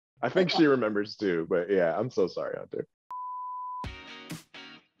I think she remembers too, but yeah, I'm so sorry, Hunter.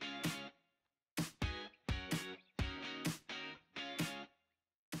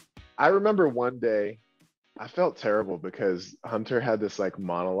 I remember one day I felt terrible because Hunter had this like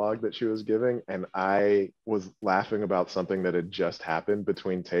monologue that she was giving, and I was laughing about something that had just happened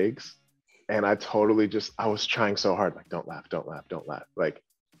between takes. And I totally just, I was trying so hard, like, don't laugh, don't laugh, don't laugh. Like,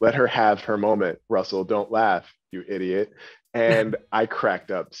 let her have her moment, Russell, don't laugh, you idiot. And I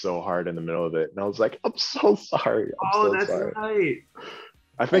cracked up so hard in the middle of it. And I was like, I'm so sorry. I'm Oh, so that's sorry. right.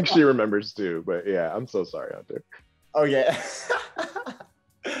 I think she remembers too, but yeah, I'm so sorry, Hunter. Oh yeah.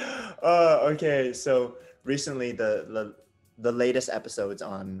 Okay. So recently, the latest episodes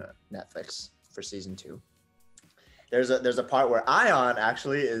on Netflix for season 2. There's a part where Aiyon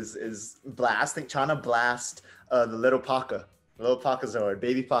actually is trying to blast the little Paka Zord,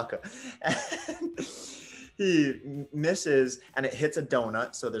 baby Paka. And he misses and it hits a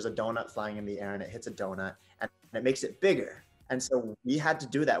donut. So there's a donut flying in the air and it hits a donut and it makes it bigger. And so we had to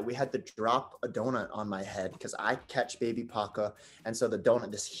do that. We had to drop a donut on my head because I catch baby Paka. And so the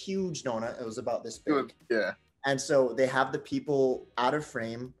donut, this huge donut, it was about this big. Yeah. And so they have the people out of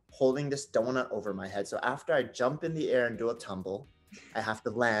frame holding this donut over my head. So after I jump in the air and do a tumble, I have to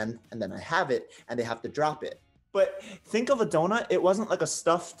land and then I have it and they have to drop it. But think of a donut. It wasn't like a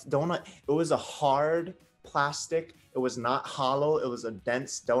stuffed donut. It was a hard plastic. It was not hollow. It was a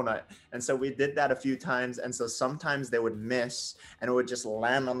dense donut. And so we did that a few times. And so sometimes they would miss and it would just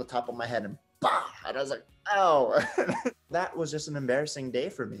land on the top of my head and bah! And I was like, oh. That was just an embarrassing day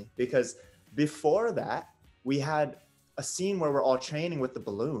for me because before that, we had a scene where we're all training with the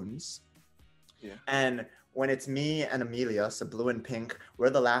balloons. Yeah. And when it's me and Amelia, so blue and pink,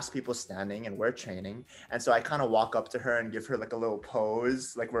 we're the last people standing and we're training. And so I kind of walk up to her and give her like a little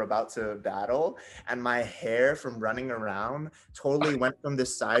pose, like we're about to battle. And my hair from running around totally went from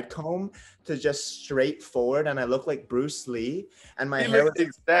this side comb to just straight forward. And I look like Bruce Lee. And my hair was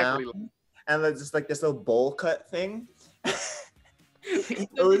exactly down, and it's just like this little bowl cut thing. It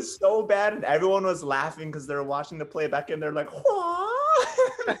was so bad, and everyone was laughing because they were watching the playback, and they're like,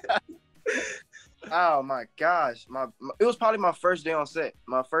 "What?" Oh my gosh, it was probably my first day on set.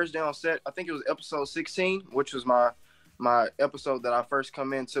 My first day on set, I think it was episode 16, which was my episode that I first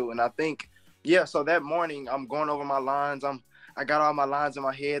come into, and I think, yeah. So that morning, I'm going over my lines. I got all my lines in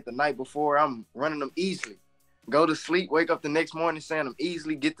my head the night before. I'm running them easily. Go to sleep, wake up the next morning saying them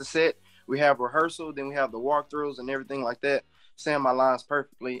easily. Get the set. We have rehearsal, then we have the walkthroughs and everything like that. Saying my lines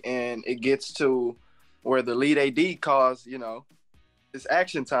perfectly, and it gets to where the lead AD calls, it's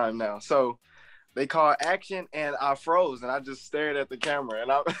action time now. So they call action, and I froze, and I just stared at the camera,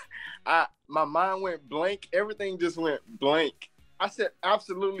 and my mind went blank. Everything just went blank. I said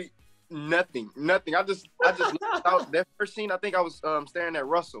absolutely nothing. I just looked out. That first scene, I think I was staring at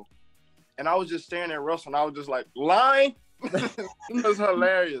Russell, and I was just staring at Russell, and I was just like, line. It was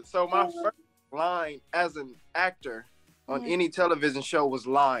hilarious. So my first line as an actor on any television show was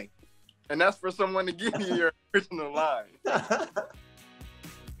line. And that's for someone to give you your original line.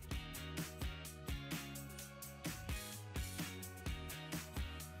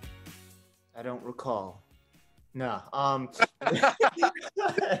 I don't recall. No. There it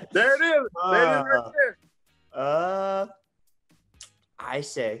is. There it is right there. I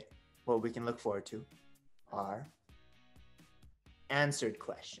say what we can look forward to are answered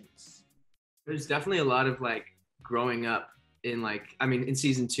questions. There's definitely a lot of like growing up in in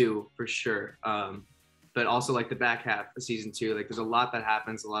season 2 for sure. But also like the back half of season 2, like there's a lot that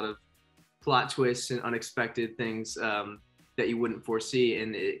happens, a lot of plot twists and unexpected things that you wouldn't foresee.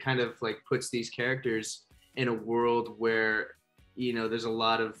 And it kind of like puts these characters in a world where, there's a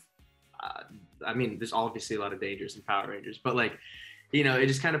lot of, there's obviously a lot of dangers in Power Rangers, but like, it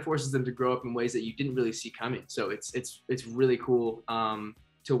just kind of forces them to grow up in ways that you didn't really see coming. So it's really cool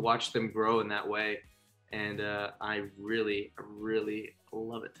to watch them grow in that way. And I really, really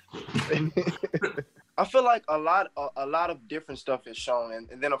love it. I feel like a lot of different stuff is shown.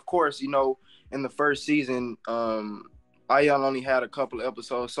 And then, of course, in the first season, Aiyon only had a couple of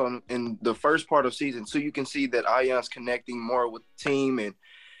episodes. So in the first part of season 2, you can see that Aiyon's connecting more with the team.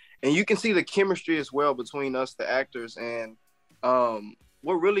 And you can see the chemistry as well between us, the actors. And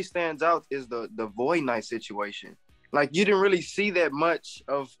what really stands out is the Void Knight situation. Like, you didn't really see that much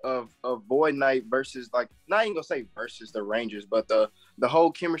of Void Knight versus, like, not even gonna say versus the Rangers, but the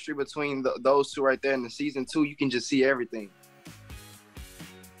whole chemistry between those two right there in the season 2, you can just see everything.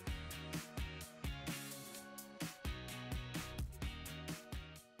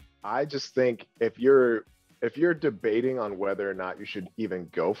 I just think if you're debating on whether or not you should even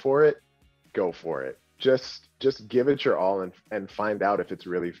go for it, go for it. just give it your all and find out if it's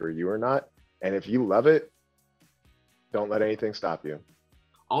really for you or not. And if you love it, don't let anything stop you.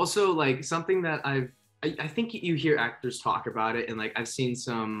 Also, like something that I think you hear actors talk about it, and like I've seen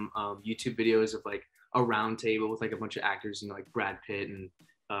some YouTube videos of like a round table with like a bunch of actors and like Brad Pitt and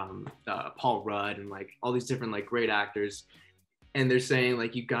Paul Rudd and like all these different like great actors, and they're saying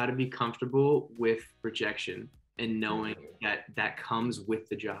like you got to be comfortable with rejection and knowing that that comes with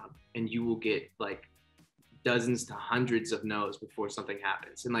the job, and you will get like dozens to hundreds of no's before something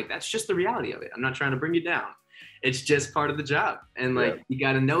happens, and like that's just the reality of it. I'm not trying to bring you down. It's just part of the job, and like you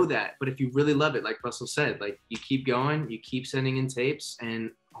got to know that. But if you really love it, like Russell said, like you keep going, you keep sending in tapes, and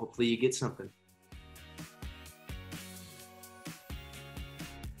hopefully you get something.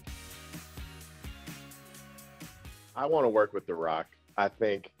 I want to work with The Rock. I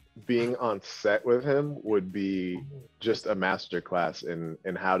think being on set with him would be just a masterclass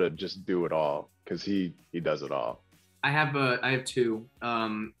in how to just do it all, because he does it all. I have two.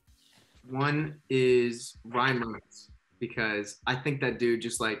 One is Ryan Reynolds, because I think that dude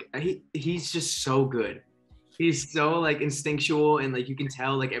just like he's just so good. He's so like instinctual, and like you can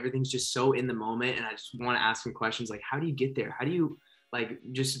tell like everything's just so in the moment. And I just want to ask him questions like, how do you get there? How do you like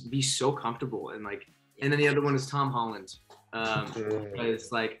just be so comfortable? And like, and then the other one is Tom Holland.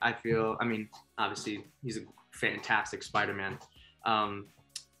 Because like I mean, obviously he's a fantastic Spider-Man.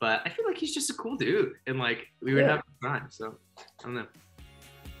 But I feel like he's just a cool dude, and like we would have fun. So I don't know.